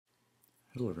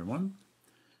Hello everyone.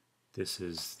 This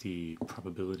is the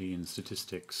Probability and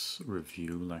Statistics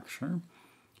Review lecture.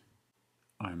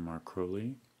 I'm Mark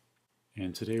Crowley,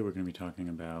 and today we're going to be talking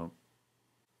about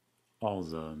all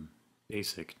the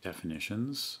basic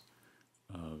definitions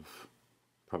of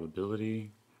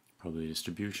probability, probability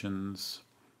distributions,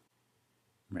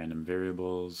 random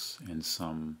variables, and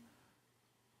some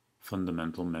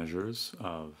fundamental measures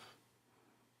of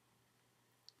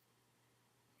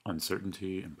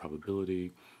uncertainty and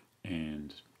probability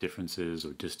and differences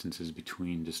or distances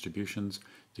between distributions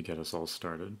to get us all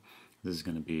started. This is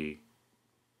going to be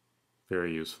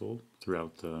very useful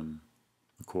throughout the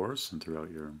course and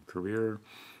throughout your career.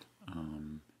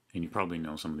 And you probably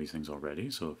know some of these things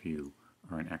already, so if you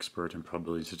are an expert in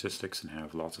probability statistics and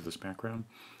have lots of this background,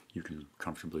 you can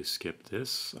comfortably skip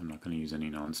this. I'm not going to use any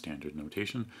non-standard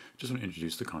notation. Just want to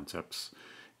introduce the concepts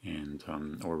and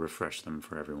or refresh them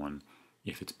for everyone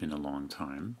if it's been a long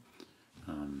time.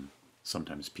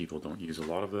 Sometimes people don't use a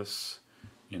lot of this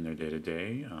in their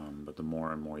day-to-day, but the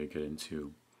more and more you get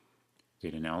into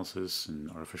data analysis and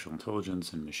artificial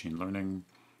intelligence and machine learning,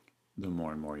 the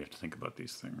more and more you have to think about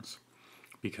these things.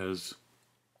 Because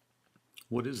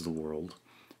what is the world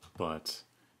but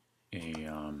a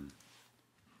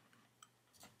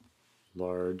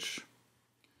large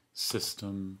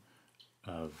system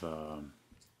of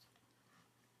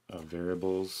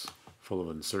variables full of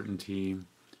uncertainty,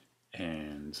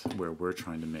 and where we're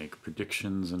trying to make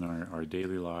predictions in our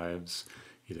daily lives,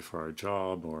 either for our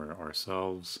job or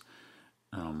ourselves.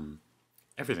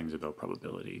 Everything's about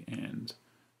probability and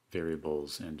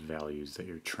variables and values that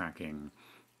you're tracking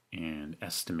and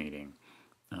estimating.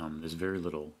 There's very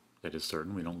little that is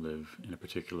certain. We don't live in a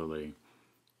particularly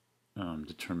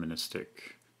deterministic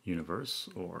universe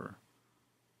or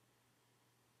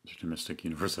deterministic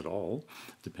universe at all,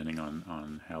 depending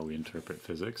on how we interpret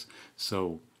physics.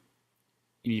 So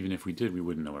even if we did, we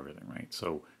wouldn't know everything, right?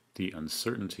 So the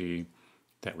uncertainty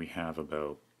that we have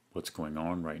about what's going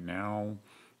on right now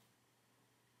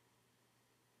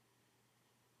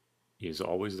is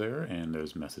always there, and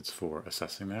there's methods for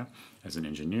assessing that. As an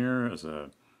engineer, as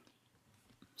a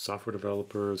software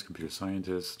developer, as a computer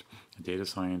scientist, a data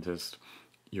scientist,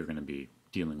 you're going to be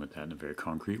dealing with that in a very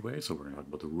concrete way. So we're going to talk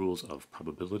about the rules of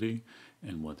probability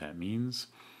and what that means.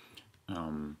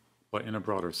 But in a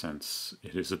broader sense,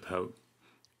 it is about,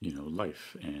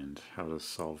 life and how to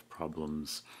solve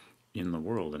problems in the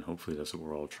world, and hopefully that's what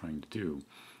we're all trying to do.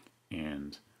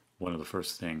 And one of the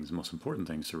first things, most important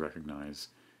things to recognize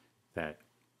that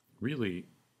really,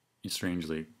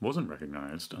 strangely, wasn't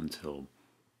recognized until,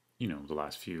 the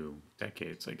last few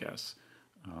decades, I guess,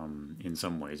 in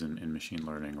some ways in machine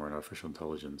learning or in artificial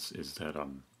intelligence, is that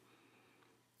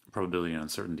probability and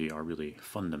uncertainty are really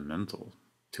fundamental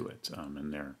to it,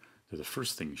 and they're the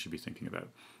first thing you should be thinking about,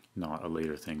 not a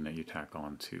later thing that you tack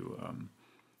on to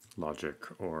logic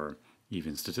or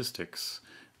even statistics.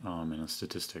 And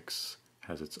statistics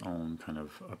has its own kind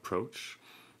of approach.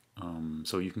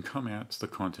 So you can come at the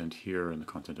content here and the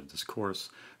content of this course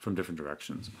from different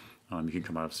directions. You can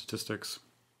come out of statistics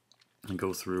and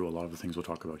go through a lot of the things we'll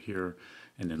talk about here,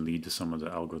 and then lead to some of the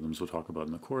algorithms we'll talk about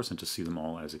in the course, and to see them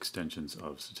all as extensions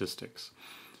of statistics.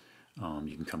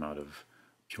 You can come out of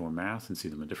pure math and see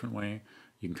them a different way.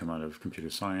 You can come out of computer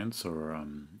science or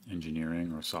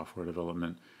engineering or software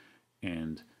development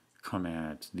and come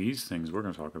at these things we're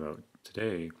going to talk about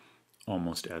today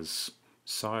almost as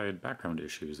side background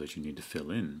issues that you need to fill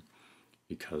in,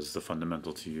 because the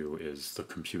fundamental to you is the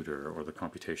computer or the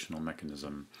computational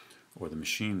mechanism or the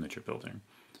machine that you're building.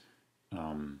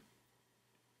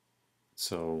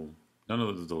 So none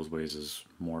of those ways is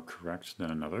more correct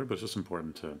than another, but it's just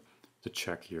important to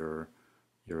check your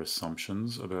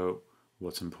assumptions about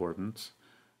what's important,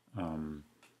 and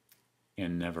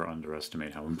never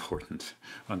underestimate how important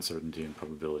uncertainty and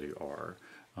probability are,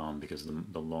 because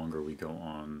the longer we go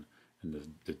on and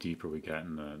the deeper we get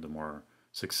and the more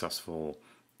successful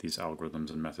these algorithms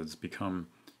and methods become,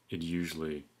 it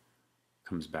usually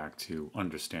comes back to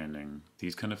understanding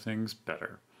these kind of things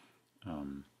better,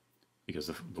 because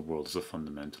the world is a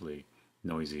fundamentally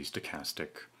noisy,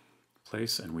 stochastic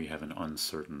place, and we have an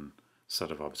uncertain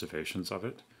set of observations of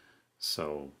it.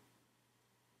 So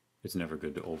it's never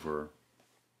good to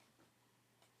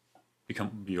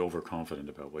be overconfident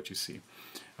about what you see.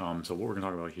 So what we're going to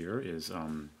talk about here is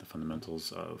the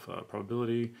fundamentals of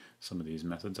probability, some of these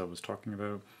methods I was talking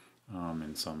about,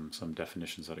 and some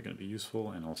definitions that are going to be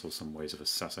useful, and also some ways of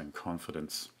assessing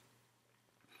confidence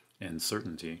and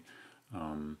certainty,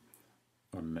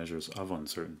 or measures of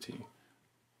uncertainty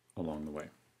along the way.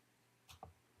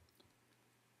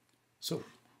 So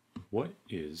what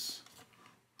is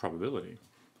probability?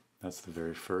 That's the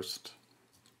very first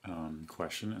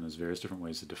question, and there's various different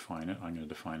ways to define it. I'm going to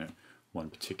define it one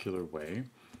particular way,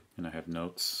 and I have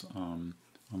notes on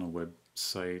a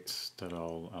website that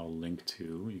I'll link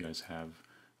to. You guys have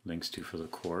links to for the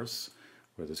course,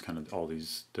 where there's kind of all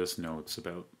these notes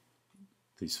about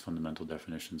these fundamental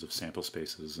definitions of sample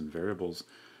spaces and variables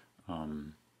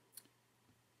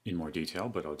in more detail,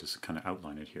 but I'll just kind of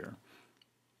outline it here.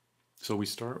 So we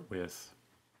start with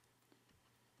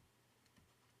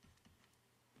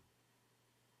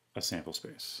a sample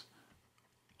space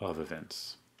of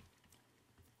events.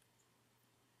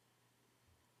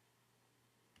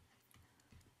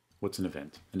 What's an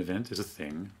event? An event is a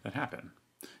thing that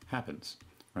happens,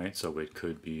 right? So it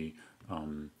could be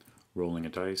rolling a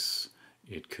dice,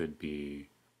 it could be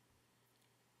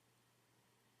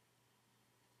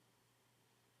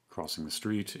crossing the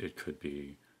street, it could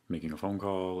be making a phone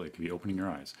call, it could be opening your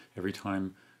eyes. Every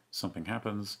time something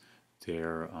happens,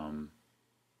 there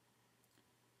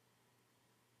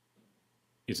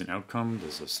is an outcome,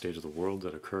 there's a state of the world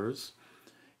that occurs,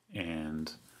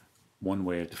 and one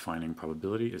way of defining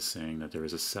probability is saying that there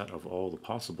is a set of all the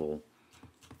possible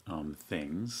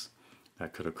things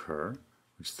that could occur,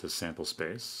 which is the sample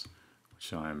space,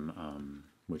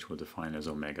 which we'll define as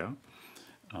omega,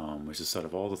 which is a set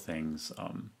of all the things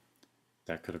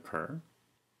that could occur.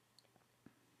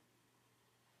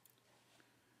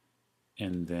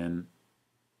 And then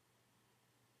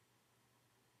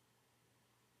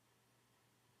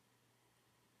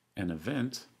an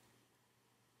event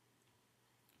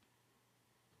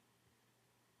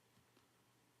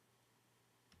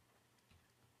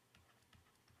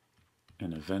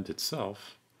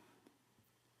itself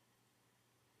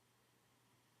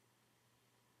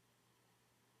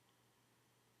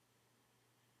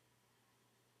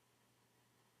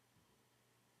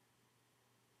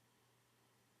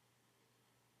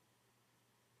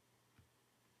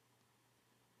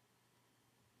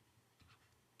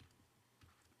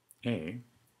A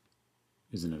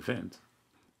is an event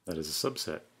that is a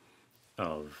subset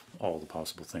of all the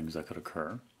possible things that could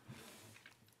occur.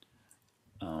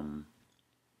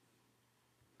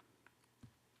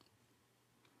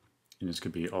 And this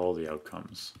could be all the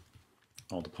outcomes,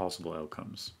 all the possible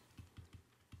outcomes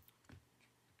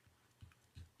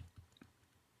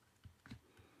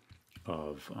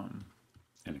of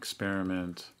an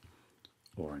experiment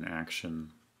or an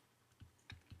action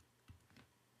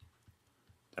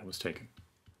that was taken,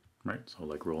 right? So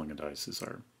like rolling a dice is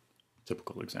our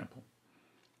typical example.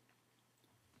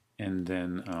 And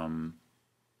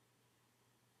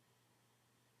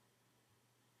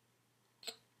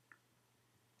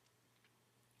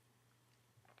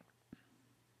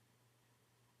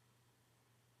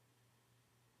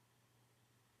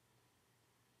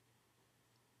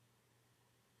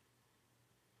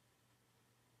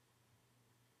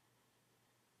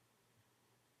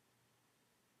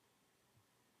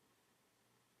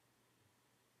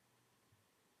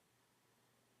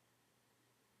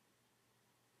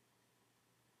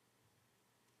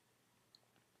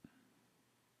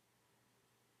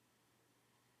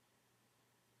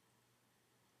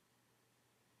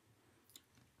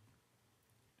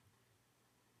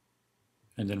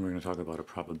then we're going to talk about a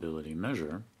probability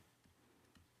measure,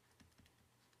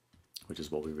 which is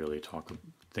what we really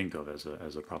think of as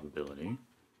a probability.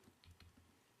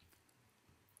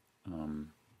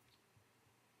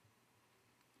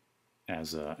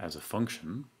 As a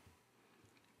function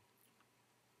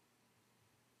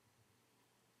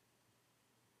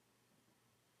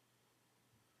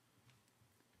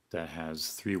that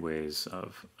has three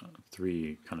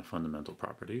kind of fundamental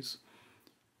properties.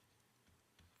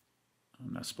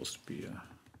 That's supposed to be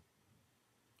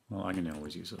well, I can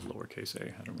always use a lowercase a.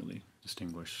 I don't really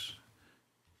distinguish.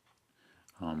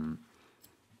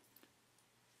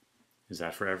 Is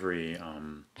that for every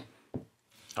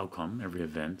outcome, every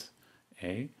event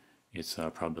A, its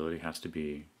probability has to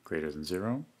be greater than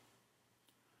 0.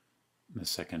 The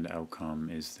second outcome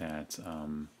is that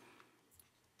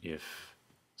if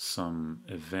some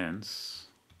events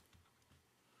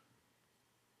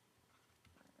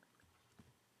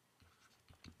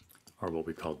are what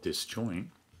we call disjoint,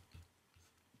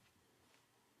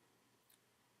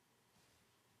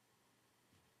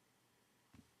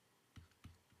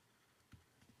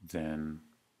 then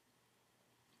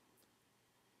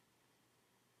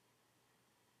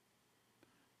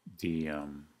the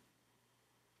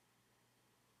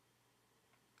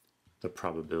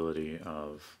probability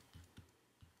of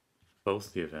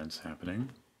both the events happening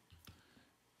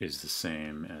is the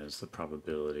same as the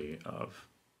probability of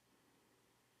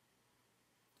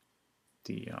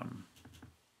the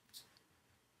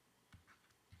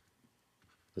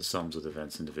the sums of the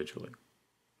events individually.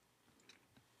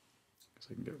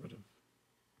 Because I can get rid of,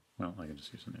 well, I can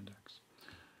just use an index.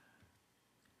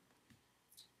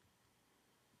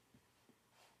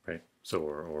 Right, so,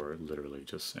 or literally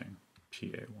just saying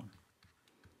PA1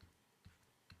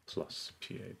 plus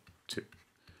PA2.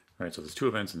 Right, so there's two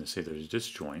events and they say there's a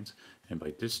disjoint, and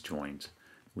by disjoint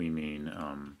we mean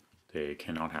they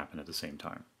cannot happen at the same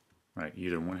time. Right,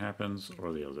 either one happens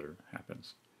or the other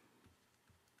happens.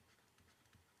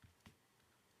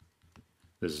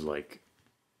 This is like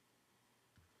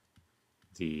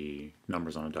the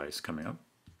numbers on a dice coming up.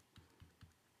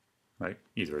 Right,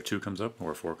 either a 2 comes up,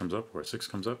 or a 4 comes up, or a 6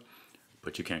 comes up,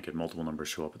 but you can't get multiple numbers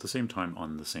show up at the same time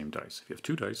on the same dice. If you have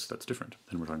 2 dice, that's different.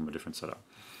 Then we're talking about a different setup.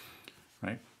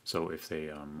 Right? So if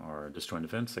they are disjoint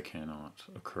events that cannot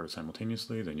occur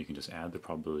simultaneously, then you can just add the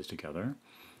probabilities together,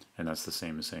 and that's the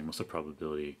same as saying what's the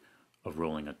probability of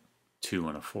rolling a 2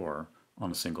 and a 4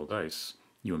 on a single dice.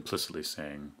 You implicitly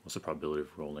saying what's the probability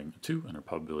of rolling a 2 and a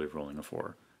probability of rolling a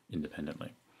 4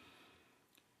 independently.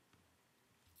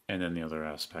 And then the other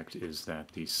aspect is that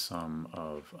the sum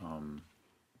of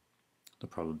the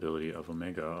probability of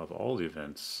omega of all the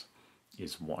events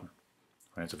is 1.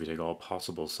 Right? So if we take all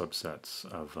possible subsets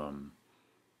of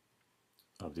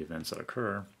the events that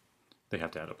occur, they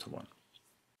have to add up to 1.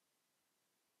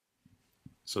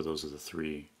 So those are the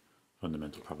 3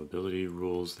 fundamental probability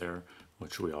rules there,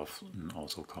 which we often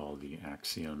also call the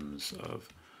axioms of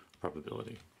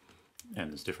probability.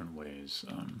 And there's different ways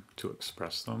to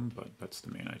express them, but that's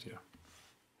the main idea.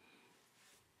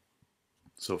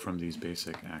 So from these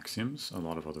basic axioms, a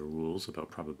lot of other rules about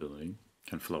probability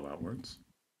can flow outwards.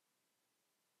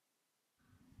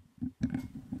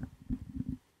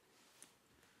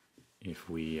 If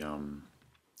we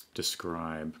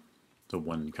describe the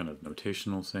one kind of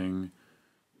notational thing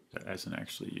that isn't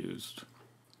actually used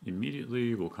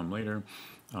immediately, will come later.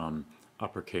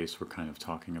 Uppercase, we're kind of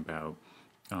talking about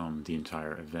the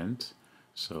entire event.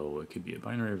 So it could be a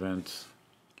binary event,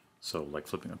 so like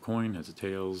flipping a coin has a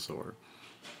tails, or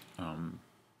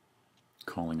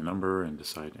calling a number and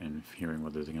hearing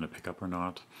whether they're going to pick up or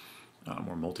not,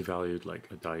 or multivalued like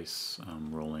a dice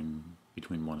rolling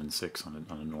between 1 and 6 on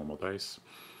a normal dice.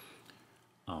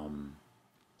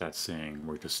 That's saying,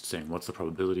 we're just saying what's the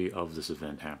probability of this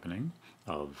event happening,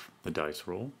 of the dice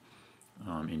roll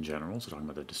in general, so talking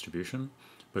about the distribution.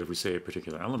 But if we say a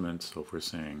particular element, so if we're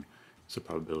saying it's the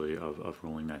probability of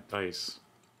rolling that dice,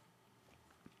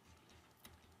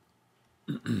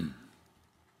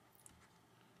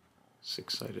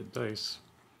 six-sided dice,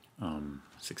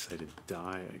 six-sided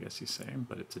die, I guess you say,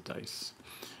 but it's a dice.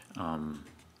 A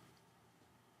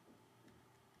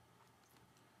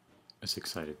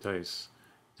six-sided dice,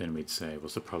 then we'd say,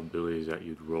 what's the probability that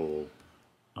you'd roll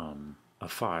a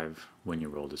 5 when you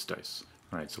roll this dice,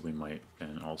 right? So we might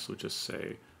then also just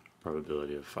say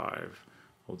probability of 5,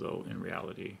 although in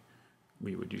reality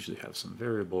we would usually have some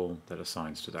variable that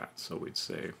assigns to that. So we'd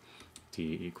say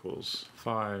d equals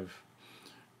 5,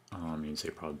 you'd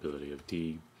say probability of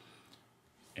d,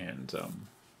 and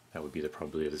that would be the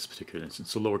probability of this particular instance.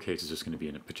 So lowercase is just going to be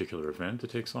in a particular event it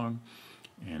takes on,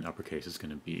 and uppercase is going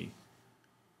to be,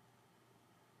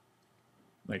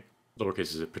 like,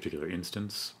 lowercase is a particular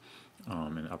instance,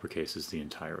 and uppercase is the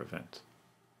entire event.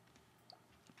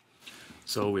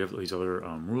 So we have these other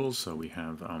rules. So we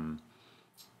have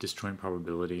disjoint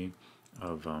probability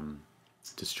of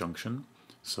disjunction.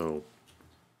 So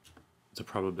the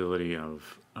probability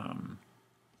of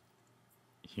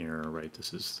here, right,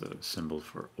 this is the symbol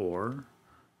for or,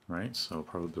 right? So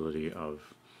probability of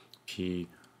P,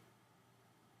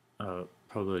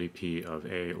 probability P of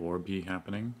A or B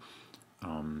happening.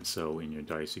 So in your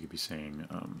dice, you could be saying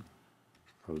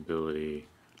probability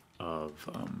of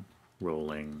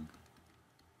rolling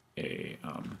a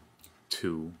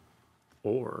 2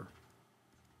 or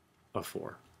a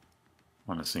 4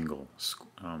 on a single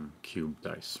cube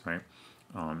dice, right?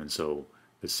 And so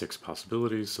there's 6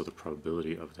 possibilities, so the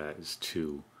probability of that is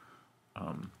 2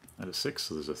 out of 6,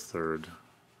 so there's a 30%,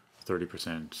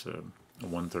 a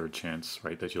 1/3 chance,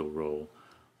 right, that you'll roll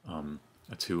a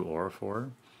 2 or a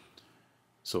 4.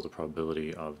 So the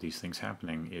probability of these things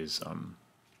happening is,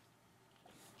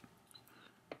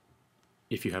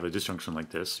 if you have a disjunction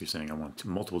like this, you're saying I want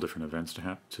multiple different events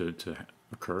to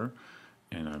occur,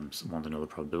 and I want to know the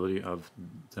probability of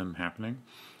them happening.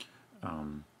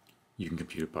 You can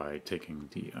compute it by taking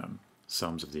the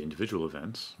sums of the individual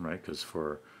events, right? Because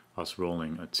for us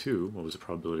rolling a 2, what was the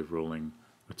probability of rolling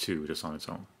a 2 just on its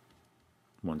own?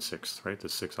 1/6, right?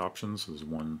 There's 6 options, so there's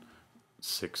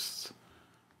 1/6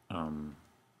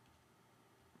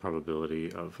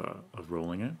 probability of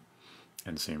rolling it,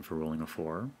 and same for rolling a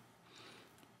 4.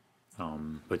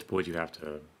 But what you have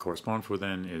to correspond for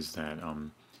then is that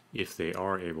if they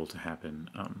are able to happen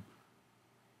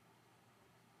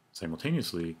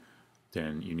simultaneously,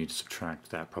 then you need to subtract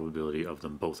that probability of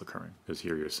them both occurring. Because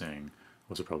here you're saying,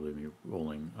 what's the probability of me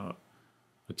rolling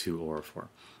a 2 or a 4?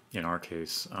 In our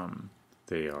case,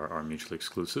 they are mutually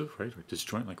exclusive, right? Or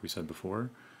disjoint, like we said before.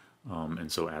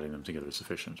 And so adding them together is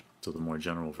sufficient. So the more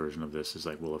general version of this is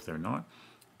like, well, if they're not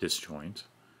disjoint,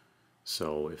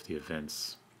 so if the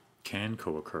events can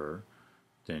co-occur,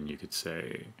 then you could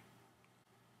say,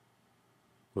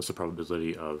 what's the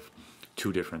probability of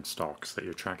 2 different stocks that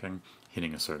you're tracking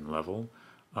hitting a certain level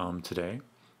today,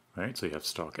 right? So you have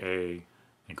stock A,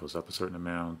 it goes up a certain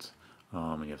amount,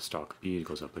 and you have stock B, it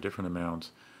goes up a different amount.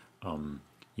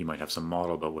 You might have some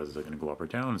model about whether they're going to go up or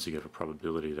down, so you have a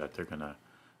probability that they're going to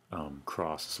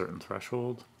cross a certain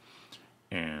threshold,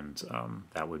 and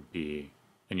that would be,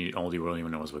 and all you really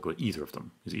know is like, what either of them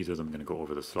is. Either of them going to go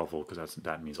over this threshold, because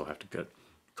that means I'll have to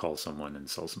call someone and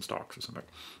sell some stocks or something.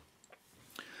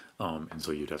 And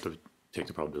so you'd have to take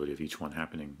the probability of each one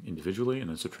happening individually and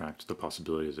then subtract the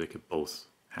possibility that they could both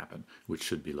happen, which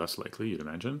should be less likely, you'd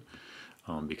imagine,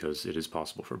 because it is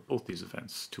possible for both these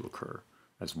events to occur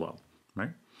as well,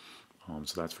 right?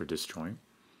 So that's for disjoint.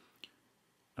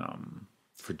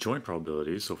 For joint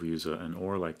probabilities, so if we use an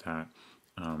or like that,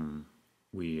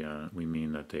 we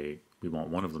mean that we want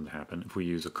one of them to happen. If we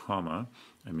use a comma,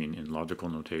 I mean, in logical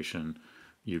notation,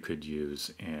 you could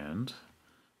use and.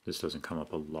 This doesn't come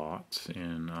up a lot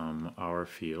in our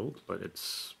field, but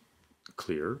it's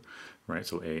clear, right?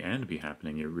 So A and B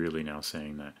happening, you're really now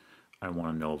saying that I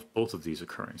want to know if both of these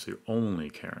occurring. So you're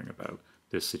only caring about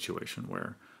this situation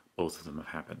where both of them have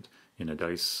happened. In a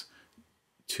dice,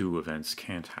 2 events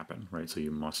can't happen, right? So you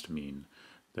must mean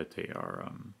that they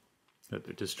are that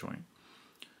they're disjoint,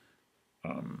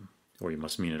 or you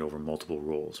must mean it over multiple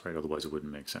rolls, right? Otherwise, it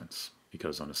wouldn't make sense,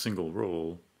 because on a single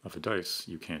roll of a dice,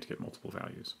 you can't get multiple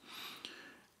values.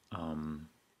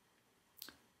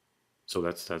 So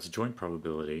that's joint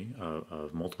probability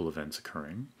of multiple events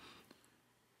occurring.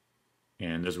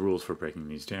 And there's rules for breaking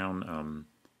these down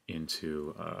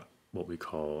into what we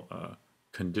call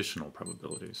conditional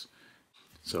probabilities.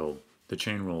 So the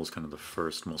chain rule is kind of the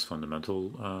first most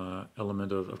fundamental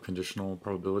element of conditional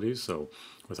probabilities. So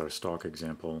with our stock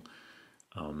example,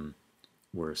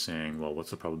 we're saying, well, what's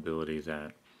the probability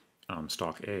that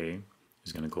stock A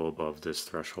is going to go above this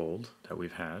threshold that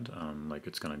we've had, like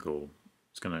it's going to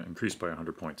increase by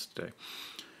 100 points today,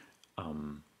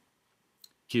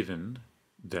 given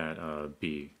that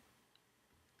B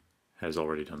has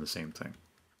already done the same thing.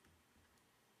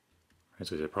 Right,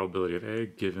 so the probability of A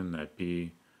given that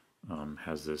B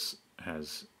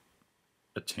has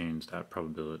attained that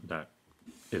probability, that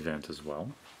event as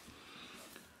well.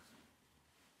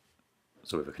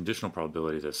 So we have a conditional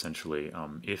probability that essentially,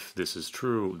 if this is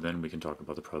true, then we can talk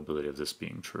about the probability of this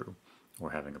being true or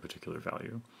having a particular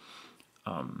value,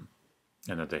 and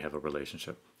that they have a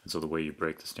relationship. And so the way you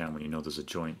break this down, when you know there's a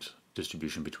joint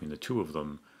distribution between the 2 of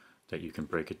them, that you can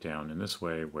break it down in this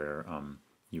way, where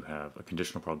you have a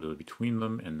conditional probability between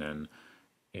them, and then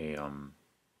a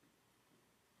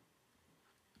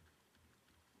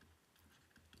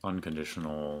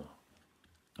unconditional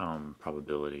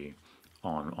probability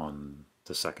on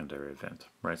the secondary event,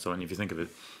 right? So, and if you think of it,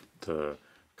 the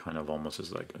kind of almost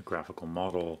as like a graphical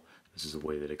model, this is the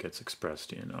way that it gets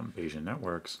expressed in Bayesian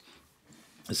networks.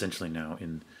 Essentially now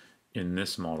in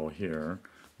this model here,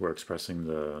 we're expressing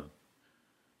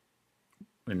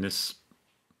in this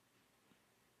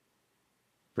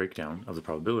breakdown of the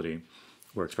probability,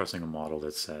 we're expressing a model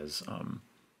that says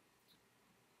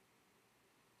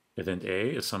event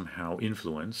A is somehow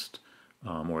influenced,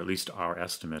 or at least our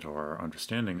estimate or our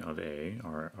understanding of A,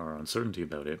 our uncertainty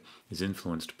about it, is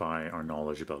influenced by our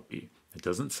knowledge about B. It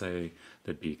doesn't say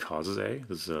that B causes A.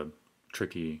 This is a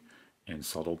tricky and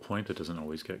subtle point that doesn't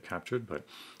always get captured, but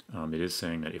it is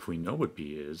saying that if we know what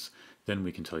B is, then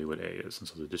we can tell you what A is. And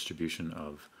so the distribution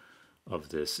of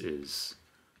this is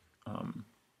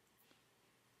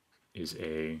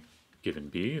A given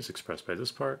B is expressed by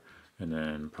this part, and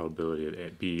then probability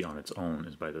of B on its own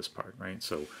is by this part, right?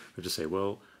 So we just say,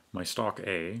 well, my stock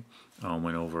A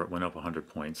went up 100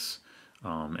 points,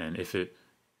 and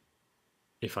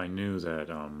if I knew that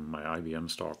my IBM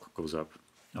stock goes up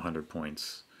 100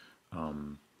 points,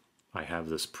 I have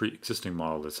this pre-existing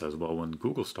model that says, well, when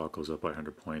Google stock goes up by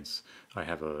 100 points,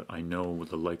 I know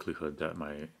the likelihood that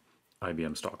my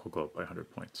IBM stock will go up by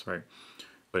 100 points, right?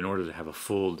 But in order to have a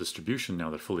full distribution now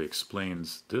that fully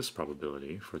explains this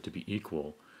probability, for it to be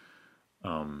equal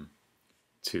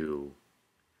to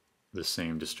the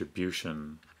same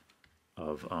distribution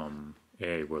of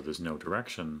A where there's no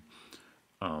direction,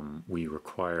 we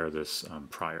require this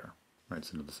prior, right?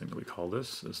 It's another thing that we call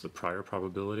this is the prior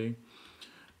probability.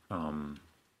 And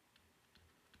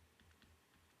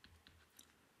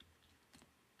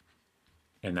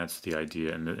that's the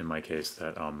idea in my case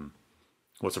that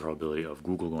what's the probability of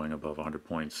Google going above 100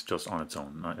 points just on its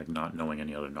own, not knowing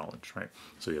any other knowledge, right?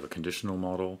 So you have a conditional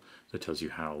model that tells you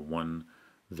how one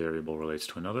variable relates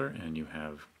to another, and you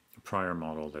have a prior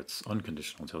model that's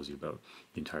unconditional, tells you about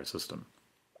the entire system.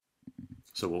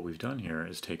 So what we've done here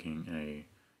is taking a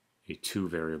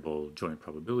two-variable joint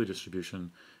probability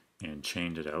distribution and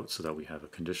chained it out so that we have a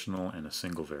conditional and a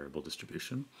single variable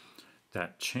distribution.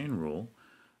 That chain rule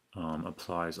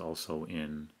applies also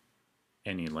in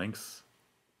any length,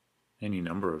 any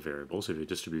number of variables. If you have a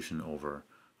distribution over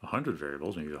 100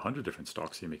 variables, maybe 100 different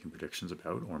stocks you're making predictions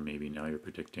about, or maybe now you're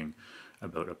predicting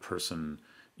about a person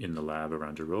in the lab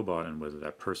around your robot and whether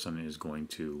that person is going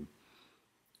to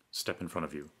step in front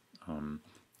of you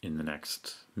in the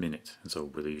next minute. And so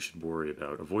whether you should worry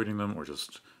about avoiding them or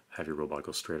just have your robot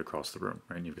go straight across the room,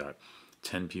 right? And you've got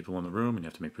 10 people in the room and you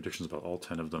have to make predictions about all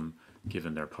 10 of them,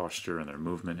 given their posture and their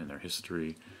movement and their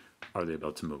history. Are they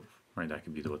about to move, right? That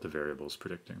could be what the variable is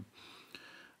predicting.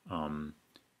 And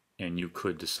you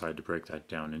could decide to break that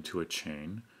down into a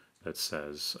chain that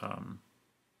says,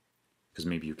 because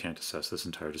maybe you can't assess this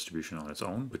entire distribution on its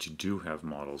own, but you do have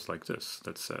models like this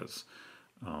that says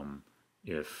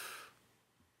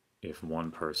if one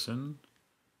person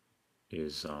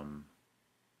is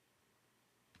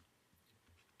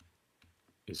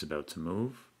about to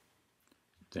move,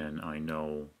 then I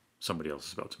know somebody else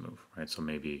is about to move, right? So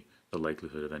maybe the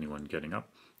likelihood of anyone getting up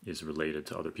is related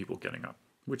to other people getting up,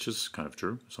 which is kind of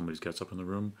true. If somebody gets up in the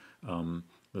room,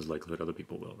 there's likelihood other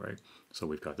people will, right? So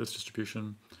we've got this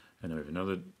distribution, and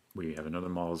then we have another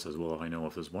model that says, well, I know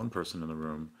if there's one person in the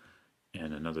room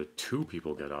and another two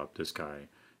people get up, this guy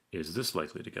is this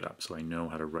likely to get up. So I know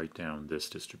how to write down this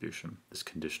distribution, this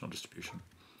conditional distribution,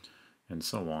 and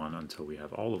so on until we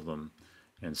have all of them.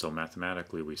 And so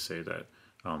mathematically we say that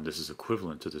this is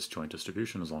equivalent to this joint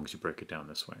distribution as long as you break it down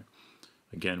this way.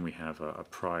 Again, we have a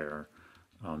prior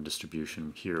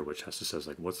distribution here which has to say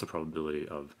like what's the probability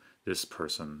of this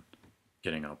person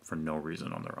getting up for no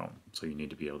reason on their own. So you need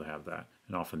to be able to have that.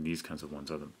 And often these kinds of ones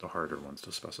are the harder ones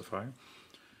to specify.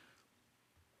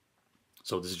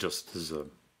 So this is a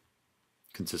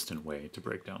consistent way to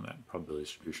break down that probability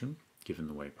distribution given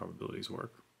the way probabilities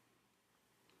work.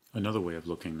 Another way of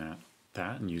looking at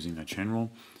that and using that chain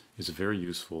rule is a very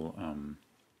useful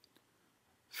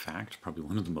fact, probably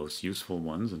one of the most useful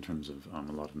ones in terms of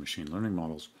a lot of machine learning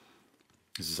models,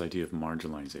 is this idea of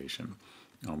marginalization.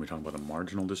 We talk about a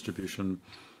marginal distribution,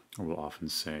 or we'll often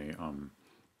say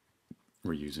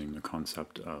we're using the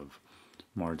concept of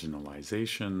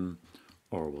marginalization,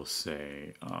 or we'll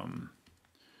say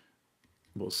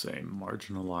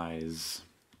marginalize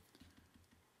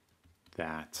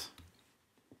that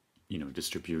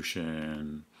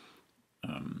distribution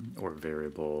or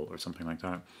variable or something like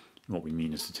that. And what we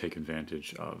mean is to take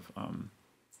advantage of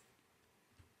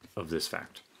this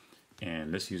fact.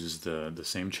 And this uses the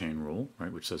same chain rule,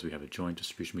 right, which says we have a joint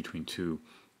distribution between two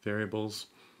variables.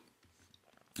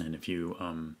 And if you,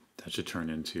 that should turn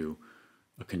into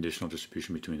a conditional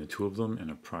distribution between the two of them and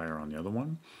a prior on the other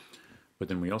one. But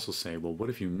then we also say, well, what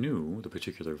if you knew the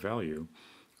particular value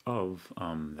of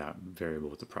that variable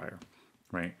with the prior,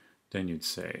 right? Then you'd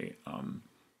say,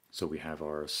 so we have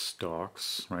our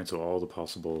stocks, right? So all the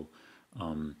possible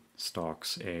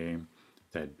stocks A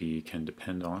that B can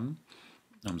depend on.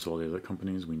 So all the other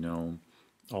companies, we know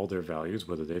all their values,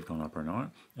 whether they've gone up or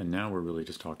not. And now we're really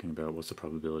just talking about what's the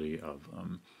probability of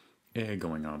A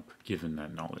going up given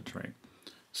that knowledge, right?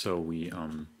 So we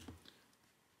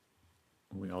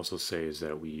also say is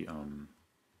that we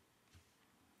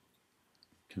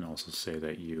can also say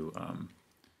that you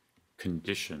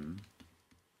condition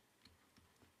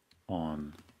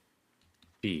on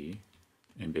B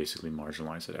and basically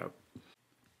marginalize it out.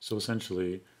 So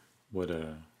essentially what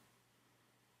a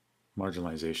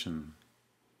marginalization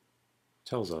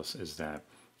tells us is that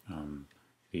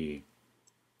the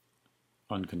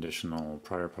unconditional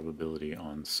prior probability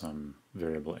on some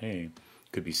variable A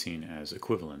could be seen as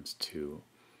equivalent to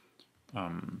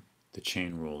the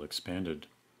chain rule expanded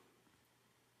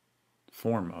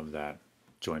form of that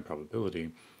joint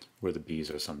probability where the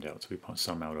B's are summed out. So we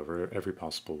sum out over every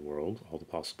possible world, all the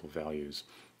possible values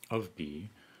of B,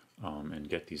 and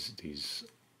get these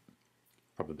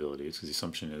probabilities, because the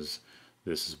assumption is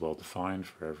this is well defined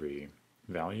for every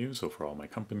value. So for all my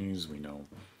companies, we know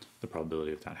the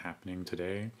probability of that happening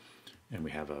today, and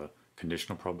we have a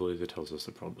conditional probability that tells us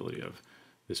the probability of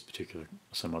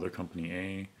some other company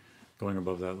A going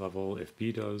above that level if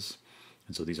B does.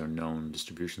 And so these are known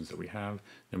distributions that we have.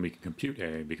 Then we can compute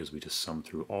A because we just sum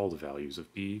through all the values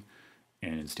of B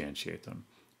and instantiate them,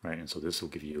 right? And so this will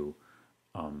give you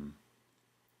an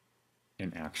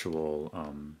actual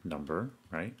number,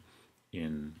 right,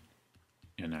 in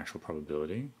an actual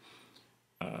probability.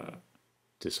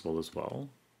 This will as well,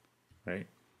 right?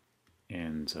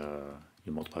 And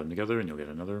you multiply them together and you'll get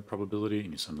another probability,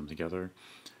 and you sum them together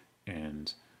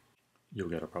and you'll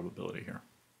get a probability here.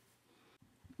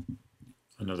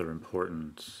 Another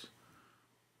important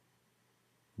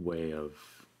way of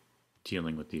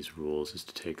dealing with these rules is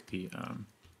to take the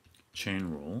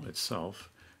chain rule itself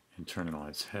and turn it on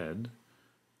its head,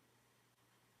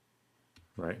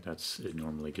 right? It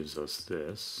normally gives us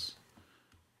this,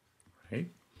 right?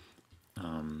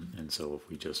 And so if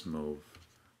we just move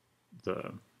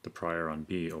the prior on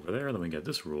B over there, then we get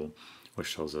this rule,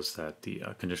 which tells us that the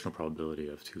conditional probability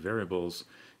of two variables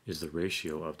is the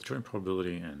ratio of the joint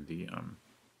probability and the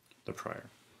prior,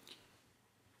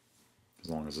 as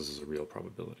long as this is a real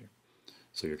probability.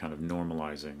 So you're kind of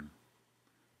normalizing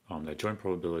that joint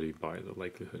probability by the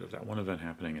likelihood of that one event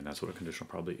happening, and that's what a conditional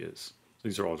probability is. So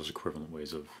these are all just equivalent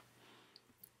ways of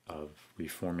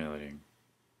reformulating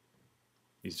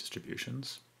these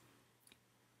distributions.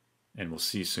 And we'll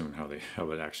see soon how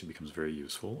it actually becomes very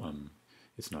useful.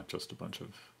 It's not just a bunch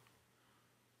of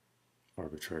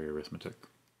arbitrary arithmetic.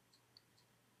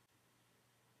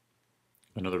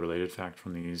 Another related fact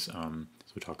from these, so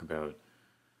we talk about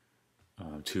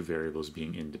two variables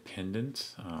being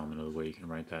independent. Another way you can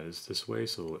write that is this way.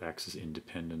 So x is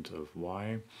independent of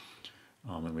y.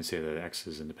 And we say that x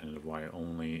is independent of y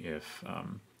only if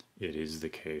it is the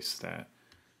case that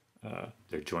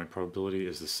their joint probability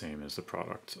is the same as the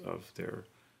product of their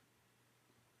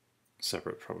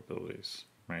separate probabilities,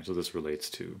 right? So this relates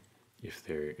to if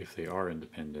they are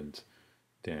independent,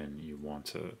 then you want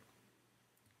to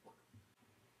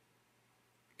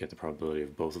get the probability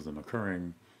of both of them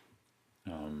occurring.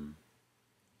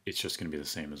 It's just going to be the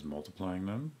same as multiplying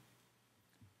them,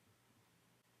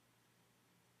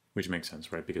 which makes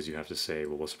sense, right? Because you have to say,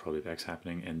 well, what's the probability of x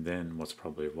happening, and then what's the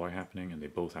probability of y happening, and they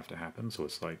both have to happen. So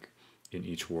it's like in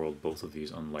each world, both of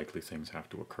these unlikely things have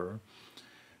to occur.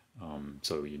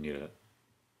 So you need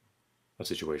a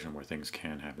situation where things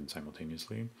can happen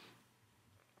simultaneously,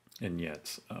 and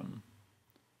yet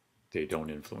they don't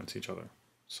influence each other.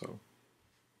 So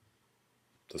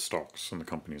the stocks and the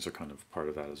companies are kind of part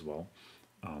of that as well.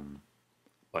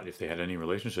 But if they had any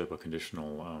relationship, a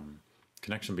conditional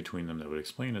connection between them that would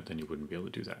explain it, then you wouldn't be able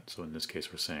to do that. So in this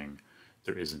case, we're saying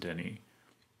there isn't any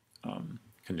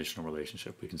conditional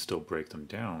relationship. We can still break them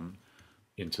down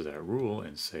into that rule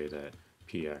and say that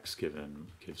px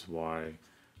gives y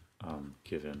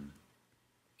given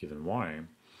y,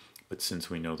 but since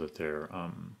we know that they're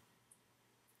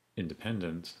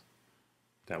independent,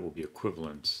 that will be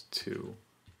equivalent to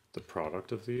the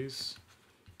product of these.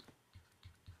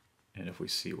 And if we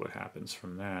see what happens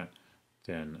from that,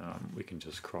 then we can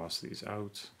just cross these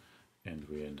out, and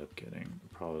we end up getting the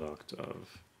product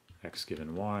of x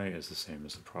given y is the same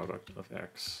as the product of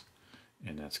x.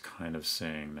 And that's kind of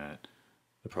saying that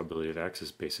the probability of x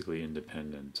is basically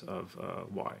independent of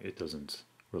y. It doesn't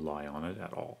rely on it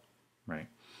at all, right?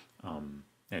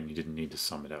 And you didn't need to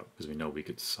sum it out, because we know we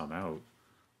could sum out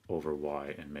over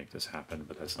y and make this happen,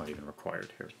 but that's not even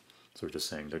required here. So we're just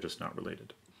saying they're just not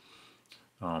related.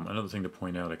 Another thing to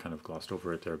point out, I kind of glossed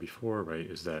over it there before, right,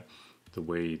 is that the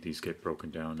way these get broken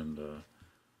down in the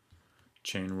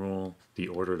chain rule, the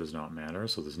order does not matter.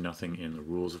 So there's nothing in the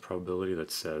rules of probability that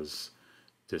says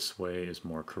this way is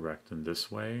more correct than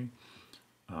this way.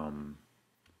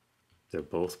 They're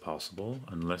both possible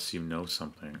unless you know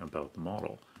something about the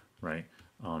model, right?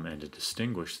 And to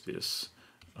distinguish this,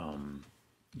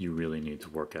 you really need to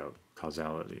work out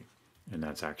causality, and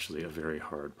that's actually a very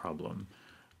hard problem.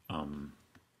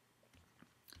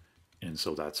 And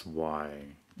so that's why,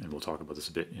 and we'll talk about this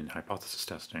a bit in hypothesis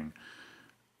testing,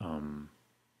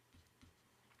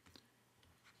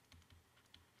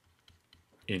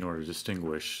 in order to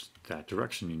distinguish that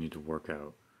direction, you need to work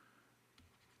out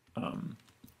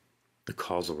the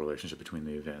causal relationship between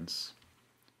the events.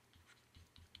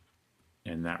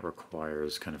 And that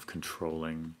requires kind of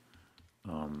controlling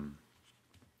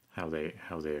how they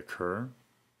occur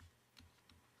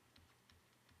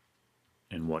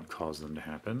and what caused them to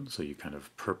happen. So you kind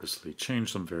of purposely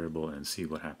change some variable and see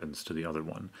what happens to the other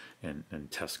one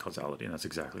and test causality. And that's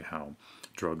exactly how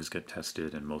drugs get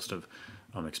tested, and most of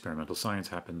experimental science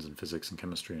happens in physics and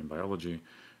chemistry and biology.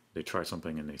 They try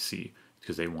something and they see,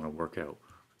 because they want to work out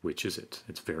which is it.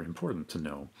 It's very important to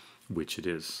know which it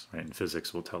is, right? And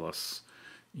physics will tell us,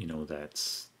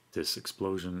 that this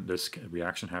explosion, this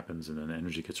reaction happens and then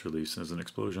energy gets released and there's an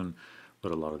explosion,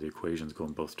 but a lot of the equations go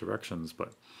in both directions.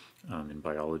 But in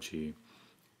biology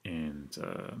and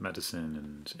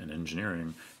medicine and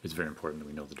engineering, it's very important that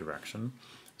we know the direction.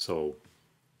 So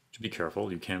to be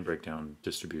careful, you can break down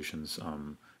distributions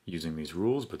using these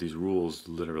rules, but these rules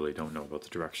literally don't know about the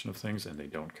direction of things and they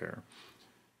don't care.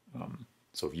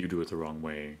 So if you do it the wrong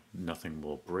way, nothing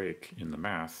will break in the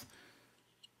math,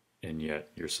 and yet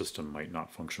your system might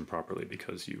not function properly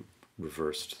because you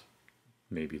reversed.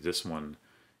 Maybe this one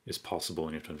is possible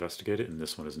and you have to investigate it, and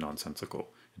this one is nonsensical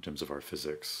in terms of our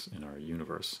physics in our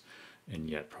universe, and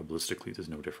yet probabilistically there's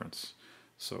no difference.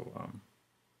 So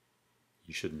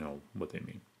you should know what they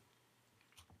mean.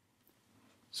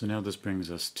 So now this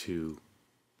brings us to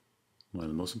one of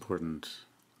the most important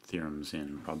theorems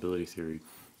in probability theory,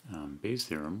 Bayes'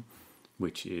 theorem,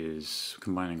 which is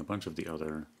combining a bunch of the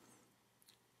other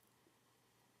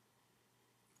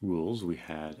rules we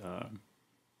had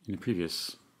in the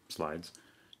previous slides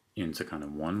into kind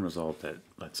of one result that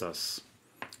lets us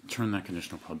turn that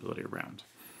conditional probability around.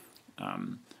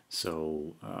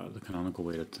 So the canonical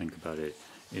way to think about it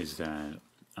is that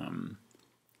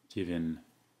given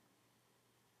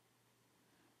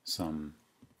some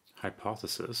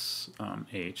hypothesis,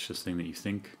 H, this thing that you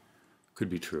think could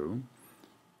be true,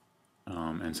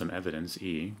 and some evidence,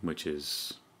 E, which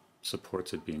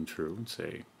supports it being true,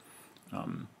 say,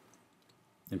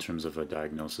 in terms of a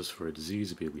diagnosis for a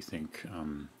disease, we think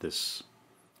this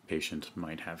patient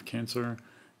might have cancer,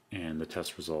 and the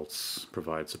test results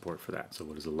provide support for that. So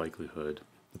what is the likelihood,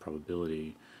 the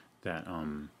probability that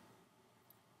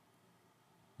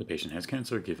the patient has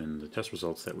cancer given the test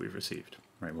results that we've received,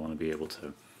 right? We want to be able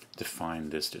to define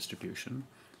this distribution,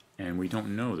 and we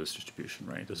don't know this distribution,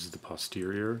 right? This is the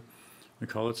posterior, we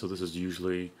call it, so this is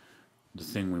usually the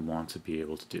thing we want to be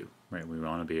able to do, right? We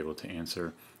want to be able to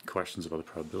answer questions about the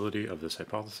probability of this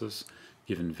hypothesis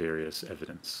given various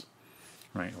evidence,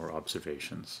 right, or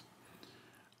observations.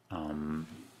 And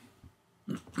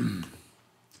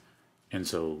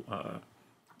so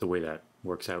the way that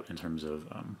works out in terms of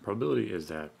probability is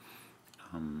that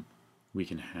we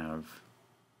can have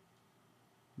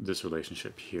this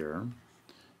relationship here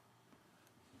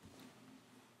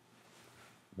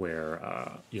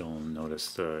where you'll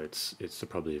notice it's the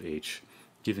probability of H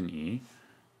given E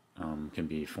can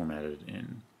be formatted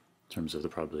in terms of the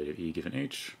probability of E given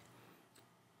H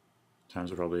times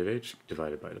the probability of H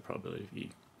divided by the probability of E.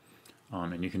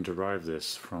 And you can derive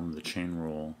this from the chain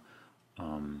rule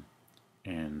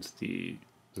and the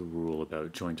rule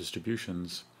about joint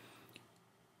distributions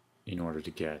in order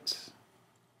to get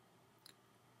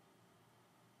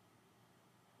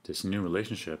this new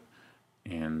relationship.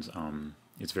 And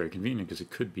it's very convenient because it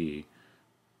could be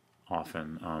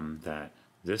often that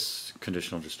this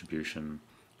conditional distribution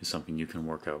is something you can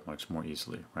work out much more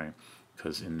easily, right?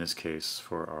 Because in this case,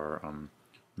 for our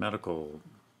medical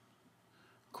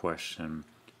question,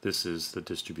 this is the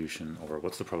distribution, or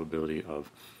what's the probability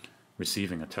of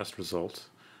receiving a test result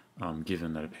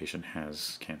given that a patient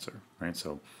has cancer, right?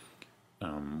 So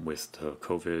with the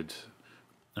COVID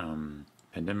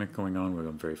pandemic going on, we're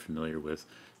very familiar with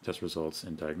test results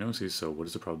and diagnoses. So what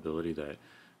is the probability that,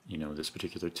 this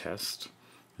particular test,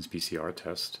 this PCR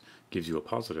test, gives you a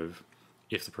positive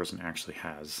if the person actually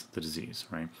has the disease,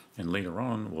 right? And later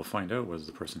on, we'll find out whether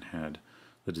the person had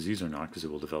the disease or not, because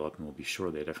it will develop and we'll be sure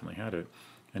they definitely had it.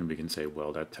 And we can say,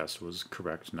 well, that test was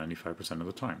correct 95% of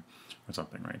the time or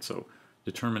something, right? So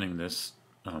determining this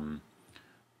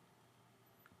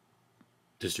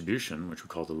distribution, which we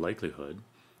call the likelihood,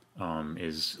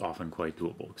 is often quite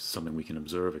doable. It's something we can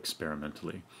observe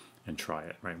experimentally and try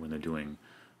it, right? When they're doing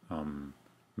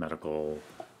medical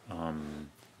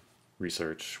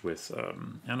research with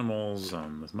animals,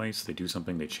 with mice, they do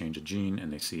something, they change a gene,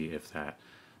 and they see if that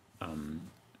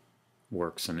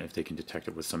works and if they can detect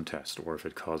it with some test, or if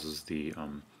it causes the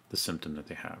symptom that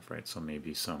they have, right? So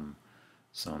maybe some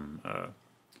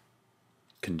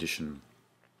condition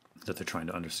that they're trying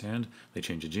to understand, they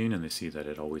change a gene and they see that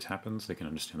it always happens, they can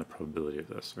understand the probability of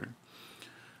this, right?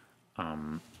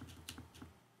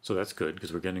 So that's good,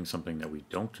 because we're getting something that we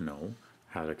don't know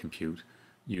how to compute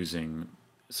using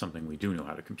something we do know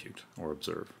how to compute or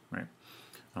observe, right?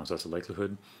 So that's the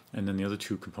likelihood. And then the other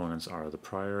two components are the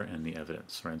prior and the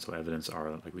evidence, right? So evidence are,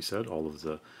 like we said, all of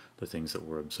the things that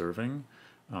we're observing.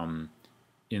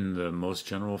 In the most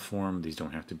general form, these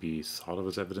don't have to be thought of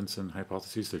as evidence and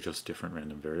hypotheses, they're just different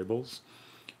random variables.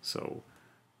 So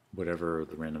whatever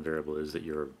the random variable is that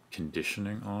you're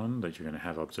conditioning on, that you're going to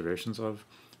have observations of,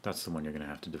 that's the one you're going to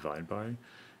have to divide by.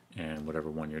 and whatever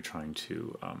one you're trying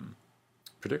to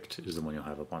predict is the one you'll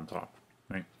have up on top,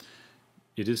 right?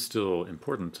 It is still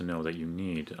important to know that you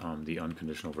need the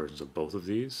unconditional versions of both of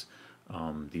these.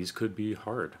 These could be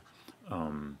hard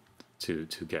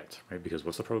to get, right? Because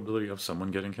what's the probability of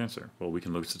someone getting cancer? Well, we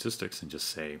can look at statistics and just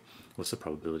say, what's the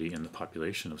probability in the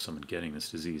population of someone getting this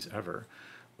disease ever?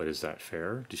 But is that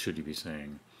fair? Should you be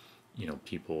saying,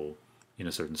 people in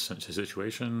a certain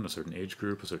situation, a certain age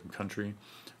group, a certain country?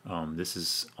 This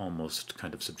is almost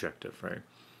kind of subjective, right?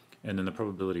 And then the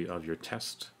probability of your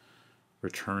test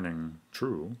returning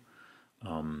true,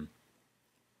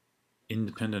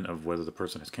 independent of whether the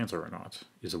person has cancer or not,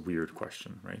 is a weird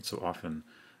question, right? So often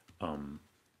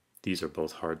these are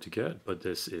both hard to get, but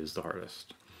this is the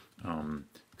hardest.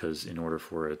 Because in order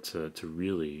for it to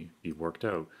really be worked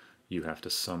out, you have to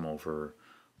sum over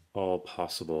all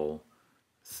possible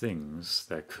things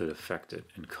that could affect it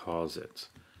and cause it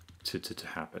to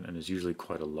happen. And there's usually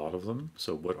quite a lot of them.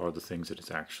 So what are the things that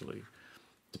it's actually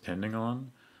depending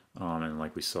on? And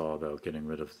like we saw about getting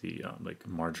rid of the like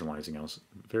marginalizing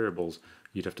variables,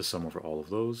 you'd have to sum over all of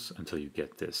those until you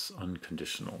get this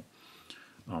unconditional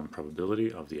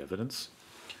probability of the evidence.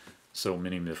 So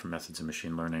many different methods in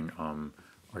machine learning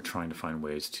are trying to find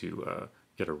ways to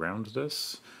get around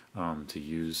this,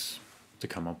 to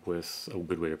come up with a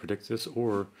good way to predict this,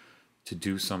 or to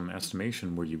do some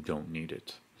estimation where you don't need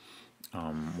it.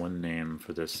 One name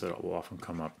for this that will often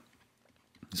come up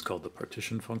is called the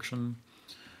partition function.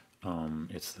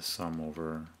 It's the sum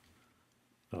over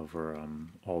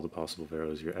all the possible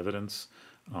variables of your evidence.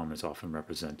 It's often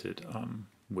represented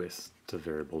with the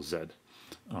variable z,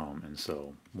 and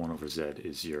so 1 over z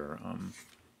is your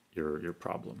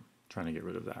problem. Trying to get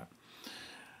rid of that.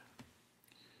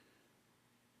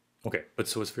 Okay, but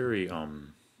so it's very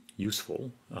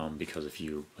useful because if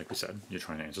you, like we said, you're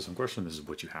trying to answer some question, this is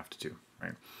what you have to do,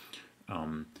 right?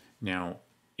 Now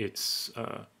it's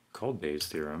called Bayes'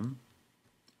 theorem.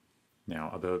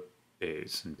 Now about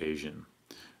Bayes and Bayesian,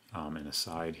 an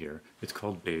aside here, it's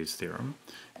called Bayes' theorem,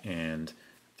 and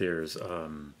there's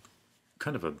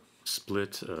kind of a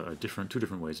split, two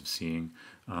different ways of seeing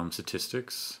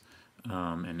statistics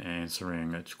and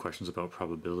answering questions about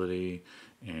probability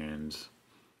and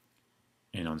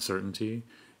uncertainty,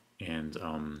 and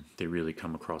they really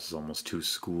come across as almost two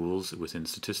schools within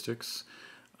statistics,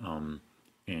 and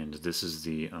this is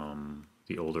the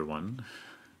older one.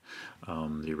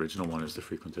 The original one is the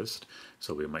frequentist,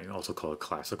 so we might also call it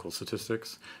classical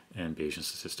statistics and Bayesian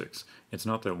statistics. It's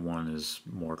not that one is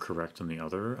more correct than the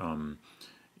other.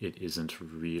 It isn't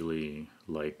really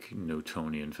like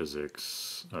Newtonian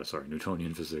physics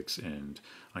and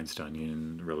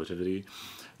Einsteinian relativity.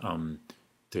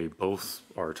 They both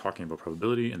are talking about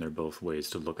probability, and they're both ways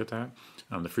to look at that.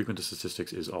 The frequentist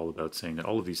statistics is all about saying that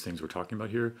all of these things we're talking about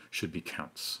here should be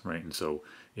counts, right? And so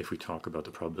if we talk about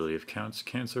the probability of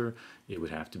cancer, it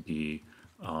would have to be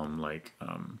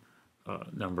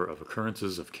number of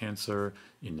occurrences of cancer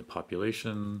in the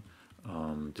population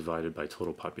divided by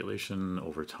total population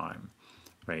over time,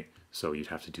 right? So you'd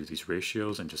have to do these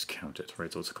ratios and just count it,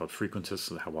 right? So it's called frequentist.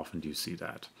 So how often do you see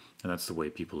that? And that's the way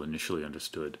people initially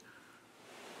understood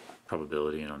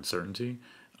probability and uncertainty,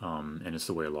 and it's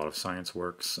the way a lot of science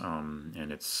works,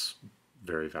 and it's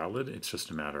very valid. It's just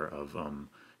a matter of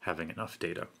having enough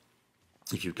data.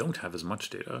 If you don't have as much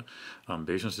data,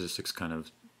 Bayesian statistics kind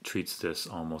of treats this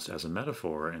almost as a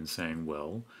metaphor and saying,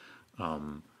 well,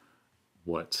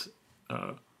 what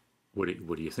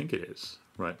do you think it is,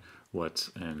 right?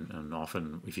 And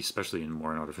often, especially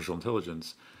more in artificial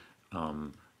intelligence,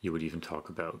 you would even talk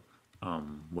about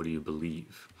what do you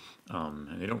believe?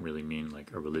 And they don't really mean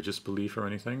like a religious belief or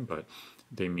anything, but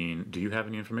they mean, do you have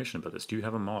any information about this? Do you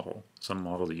have a model, some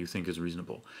model that you think is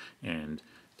reasonable? And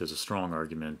there's a strong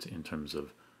argument in terms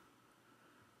of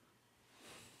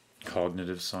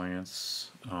cognitive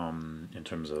science, in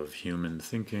terms of human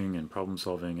thinking and problem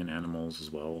solving in animals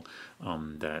as well,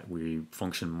 that we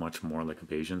function much more like a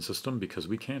Bayesian system because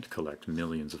we can't collect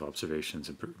millions of observations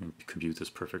and compute this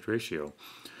perfect ratio.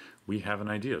 We have an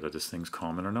idea that this thing's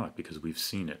common or not because we've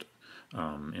seen it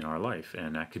in our life,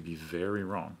 and that could be very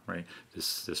wrong, right?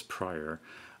 This prior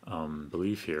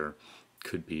belief here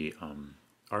could be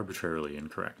arbitrarily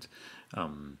incorrect.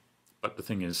 But the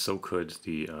thing is, so could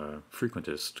the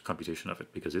frequentist computation of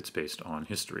it, because it's based on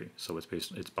history. So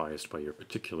it's biased by your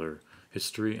particular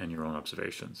history and your own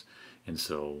observations. And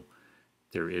so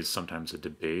there is sometimes a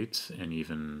debate and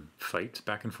even fight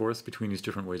back and forth between these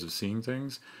different ways of seeing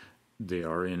things.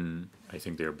 I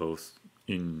think they're both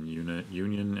in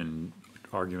union and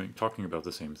talking about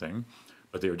the same thing,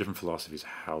 but they are different philosophies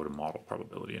how to model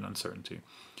probability and uncertainty.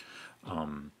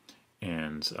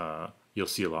 And you'll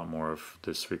see a lot more of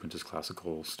this frequentist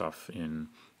classical stuff in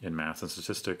math and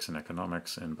statistics and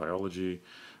economics and biology,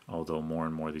 although more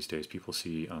and more these days people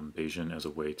see Bayesian as a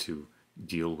way to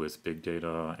deal with big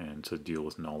data and to deal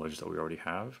with knowledge that we already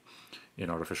have. In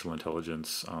artificial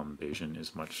intelligence, Bayesian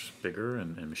is much bigger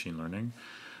in machine learning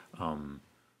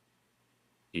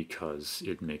because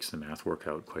it makes the math work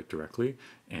out quite directly,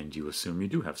 and you assume you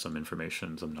do have some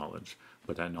information, some knowledge,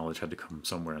 but that knowledge had to come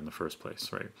somewhere in the first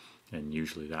place, right? And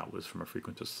usually that was from a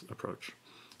frequentist approach.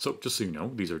 So just so you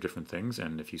know, these are different things,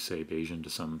 and if you say Bayesian to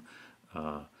some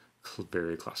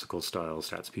very classical style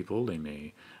stats people, they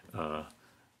may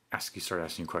start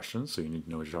asking you questions, so you need to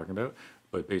know what you're talking about.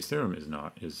 But Bayes' theorem is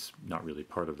not really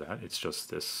part of that. It's just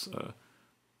this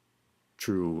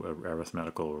true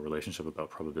arithmetical relationship about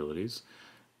probabilities.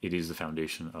 It is the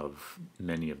foundation of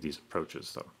many of these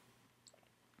approaches, though.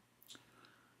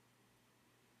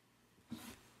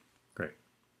 Great.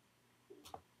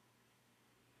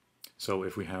 So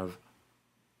if we have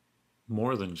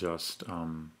more than just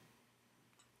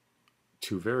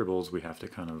two variables, we have to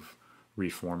kind of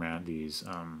reformat these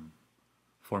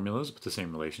formulas, but the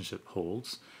same relationship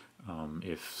holds.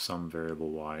 If some variable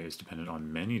y is dependent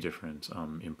on many different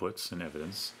inputs and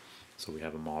evidence, so we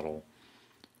have a model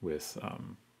with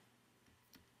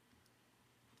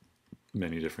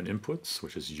many different inputs,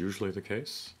 which is usually the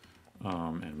case,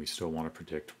 and we still want to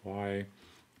predict y,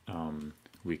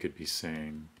 we could be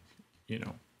saying, you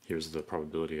know, here's the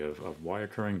probability of y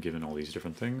occurring given all these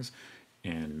different things,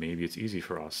 and maybe it's easy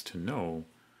for us to know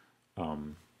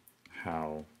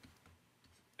how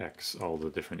all the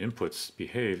different inputs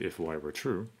behave if y were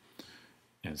true,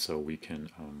 and so we can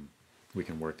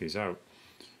work these out,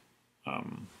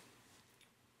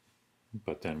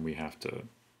 but then we have to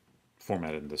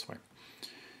format it in this way.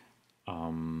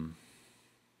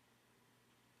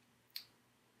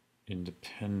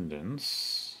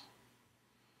 Independence,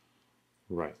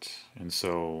 right? And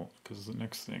so because the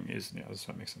next thing is, yeah, this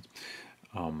one makes sense.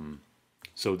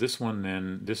 So this one,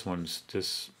 then this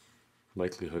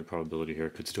likelihood probability here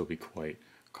could still be quite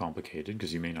complicated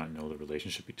because you may not know the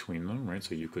relationship between them, right?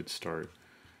 So you could start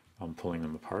pulling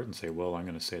them apart and say, well, I'm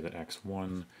going to say that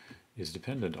x1 is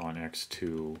dependent on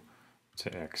x2 to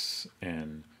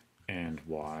xn and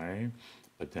y,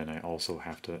 but then I also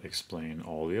have to explain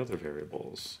all the other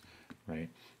variables, right?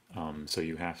 So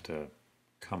you have to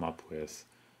come up with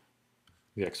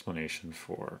the explanation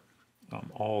for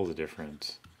all the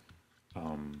different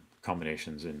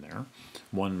combinations in there.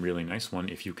 One really nice one,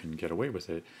 if you can get away with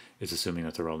it, is assuming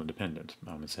that they're all independent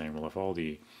and saying, well, if all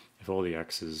the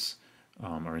x's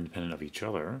are independent of each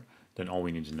other, then all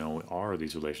we need to know are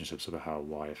these relationships about how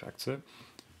y affects it,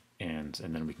 and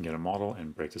then we can get a model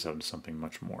and break this out into something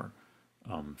much more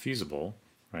feasible,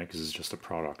 right? Because it's just a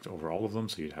product over all of them,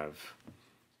 so you'd have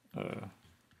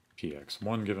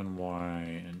px1 given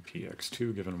y and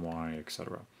px2 given y,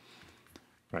 etc.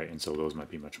 Right, and so those might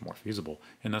be much more feasible.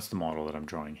 And that's the model that I'm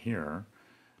drawing here,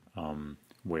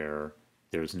 where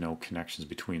there's no connections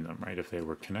between them, right? If they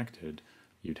were connected,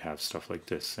 you'd have stuff like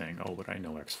this saying, oh, but I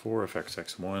know x4 affects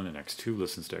x1 and x2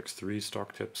 listens to x3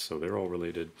 stock tips, so they're all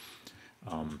related.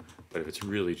 But if it's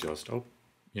really just, oh,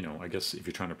 you know, I guess if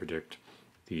you're trying to predict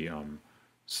the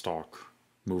stock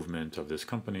movement of this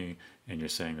company, and you're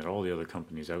saying that all the other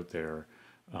companies out there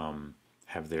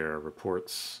have their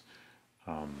reports,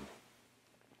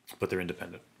 but they're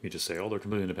independent. You just say, oh, they're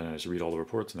completely independent. I just read all the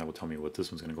reports, and that will tell me what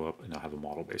this one's going to go up, and I'll have a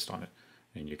model based on it.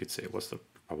 And you could say, what's the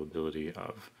probability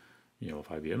of, you know, if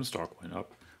IBM stock went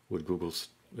up, would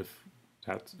if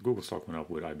that Google stock went up,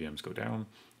 would IBM's go down?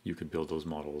 You could build those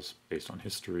models based on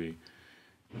history,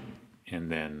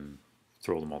 and then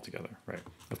throw them all together, right?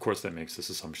 Of course, that makes this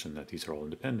assumption that these are all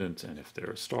independent, and if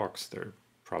they're stocks, they're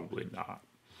probably not.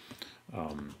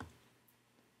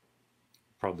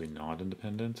 Probably not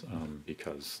independent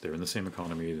because they're in the same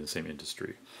economy, the same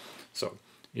industry. So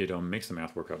it makes the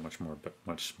math work out much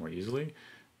more easily,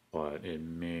 but it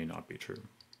may not be true.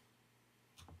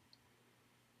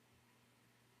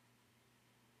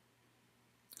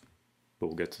 But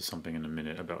we'll get to something in a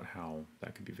minute about how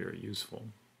that could be very useful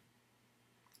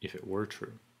if it were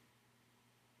true.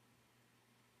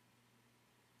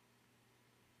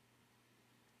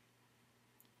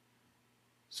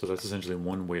 So that's essentially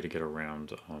one way to get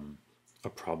around a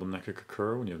problem that could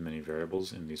occur when you have many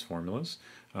variables in these formulas,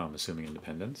 assuming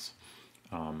independence.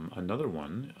 Another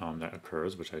one that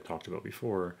occurs, which I talked about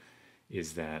before,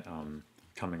 is that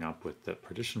coming up with the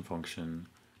partition function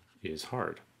is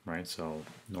hard, right? So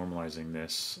normalizing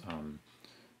this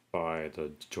by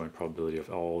the joint probability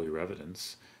of all your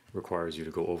evidence requires you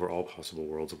to go over all possible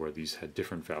worlds where these had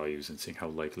different values and seeing how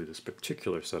likely this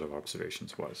particular set of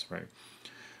observations was, right?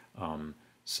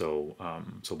 So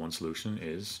one solution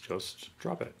is just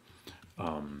drop it,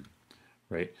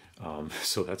 right?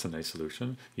 So that's a nice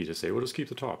solution. You just say, well, just keep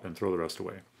the top and throw the rest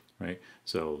away, right?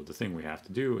 So the thing we have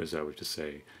to do is that we have to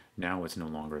say, now it's no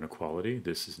longer an equality.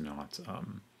 This is not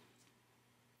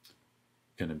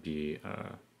going to be,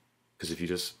 because if you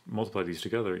just multiply these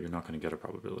together, you're not going to get a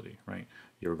probability, right?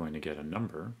 You're going to get a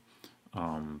number,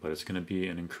 but it's going to be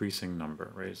an increasing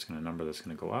number, right? It's going to a number that's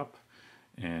going to go up,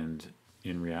 and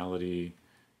in reality,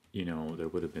 you know, there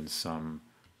would have been some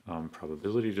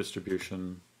probability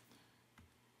distribution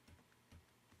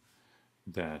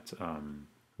that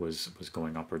was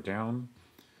going up or down,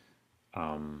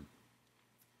 and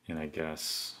I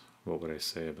guess, what would I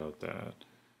say about that?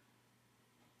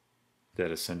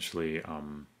 That essentially,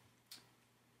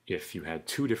 if you had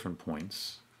two different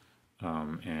points,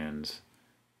 and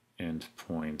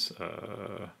points,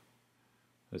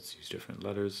 let's use different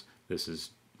letters. This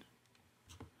is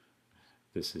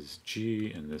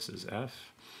G and this is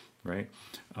F, right?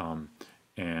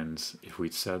 And if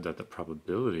we'd said that the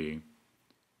probability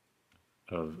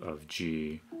of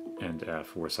G and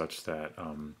F were such that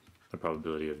the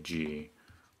probability of G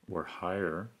was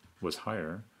higher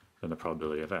than the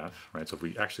probability of F, right? So if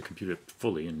we actually computed it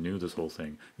fully and knew this whole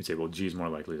thing, we'd say, well, G is more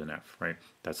likely than F, right?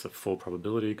 That's the full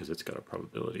probability because it's got a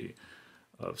probability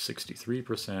of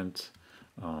 63%,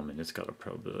 and it's got a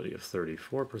probability of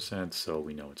 34%, so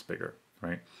we know it's bigger,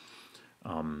 right?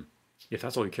 If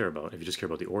that's all you care about, if you just care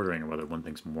about the ordering and whether one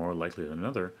thing's more likely than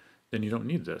another, then you don't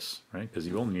need this, right? Because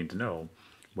you only need to know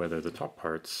whether the top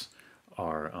parts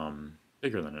are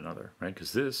bigger than another, right?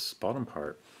 Because this bottom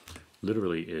part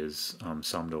literally is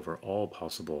summed over all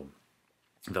possible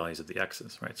values of the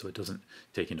x's, right? So it doesn't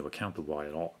take into account the y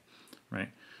at all, right?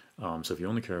 So if you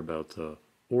only care about the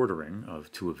ordering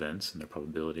of two events and their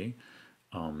probability,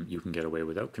 you can get away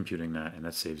without computing that, and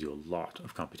that saves you a lot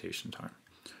of computation time,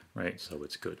 right? So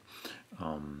it's good.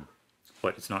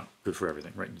 But it's not good for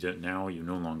everything, right? Now you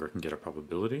no longer can get a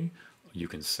probability. You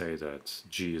can say that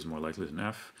G is more likely than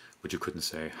F, but you couldn't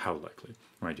say how likely,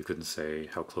 right? You couldn't say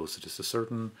how close it is to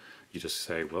certain. You just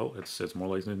say, well, it's more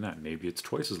likely than that. Maybe it's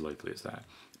twice as likely as that.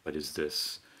 But is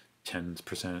this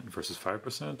 10% versus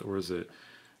 5%, or is it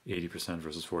 80%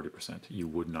 versus 40%? You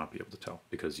would not be able to tell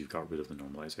because you've got rid of the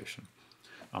normalization.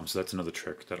 So that's another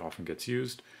trick that often gets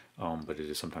used, but it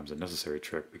is sometimes a necessary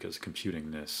trick because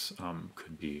computing this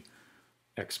could be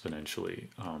exponentially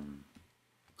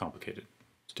complicated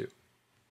to do.